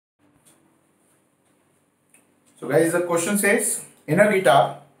So guys, the question says, in a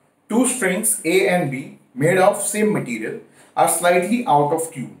guitar, two strings A and B made of same material are slightly out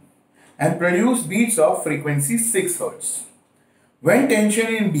of tune and produce beats of frequency 6 Hz. When tension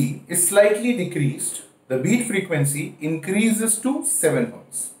in B is slightly decreased, the beat frequency increases to 7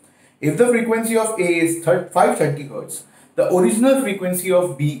 Hz. If the frequency of A is 530 Hz, the original frequency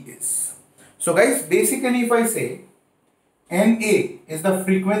of B is. So guys, basically if I say NA is the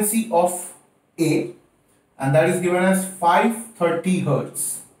frequency of A, and that is given as 530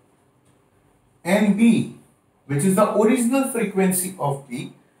 Hz, and B, which is the original frequency of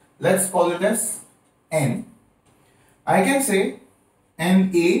B, let's call it as N. I can say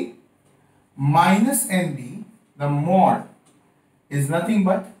NA minus NB, the mod is nothing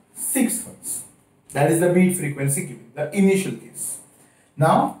but 6 Hz. That is the beat frequency given, the initial case.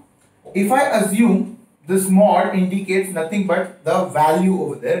 Now, if I assume this mod indicates nothing but the value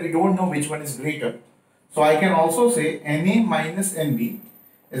over there, we don't know which one is greater. So I can also say NA minus NB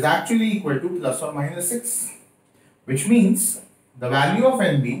is actually equal to plus or minus 6, which means the value of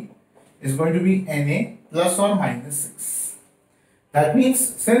NB is going to be NA plus or minus 6. That means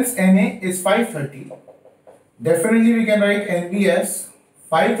since NA is 530, definitely we can write NB as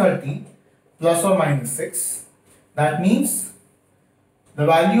 530 plus or minus 6. That means the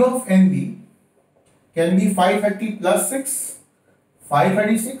value of NB can be 530 plus 6,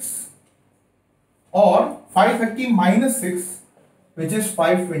 536, or 530 minus 6, which is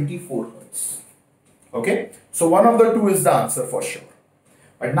 524 Hz. Okay, so one of the two is the answer for sure.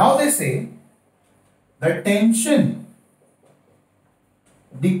 But now they say the tension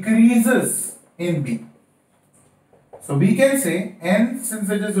decreases in B. So we can say N, since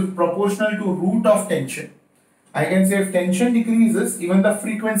it is proportional to root of tension, I can say if tension decreases, even the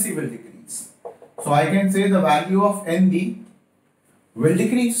frequency will decrease. So I can say the value of NB will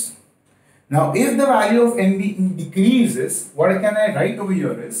decrease. Now if the value of NB decreases, what can I write over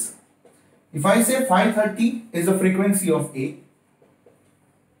here is, if I say 530 is the frequency of A,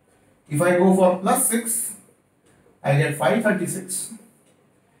 if I go for plus 6, I get 536.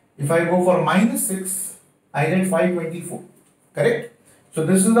 If I go for minus 6, I get 524. Correct? So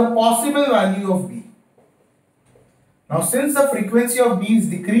this is the possible value of B. Now since the frequency of B is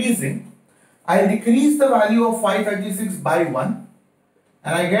decreasing, I decrease the value of 536 by 1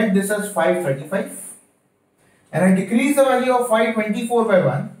 and I get this as 535. And I decrease the value of 524 by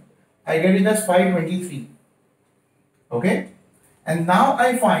 1, I get it as 523. Okay? And now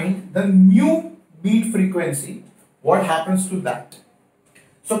I find the new beat frequency. What happens to that?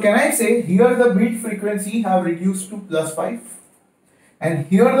 So can I say here the beat frequency have reduced to plus 5 and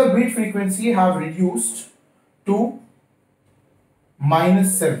here the beat frequency have reduced to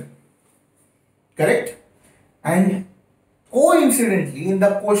minus 7. Correct? And coincidentally in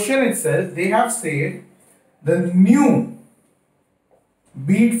the question itself they have said the new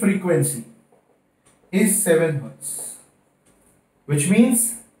beat frequency is 7 Hz, which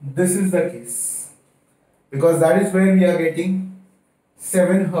means this is the case, because that is where we are getting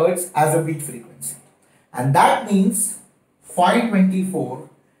 7 Hz as a beat frequency, and that means 524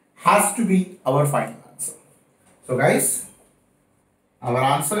 has to be our final answer. So guys, our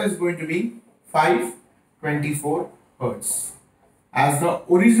answer is going to be 524 Hz as the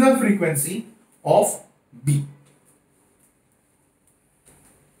original frequency of B.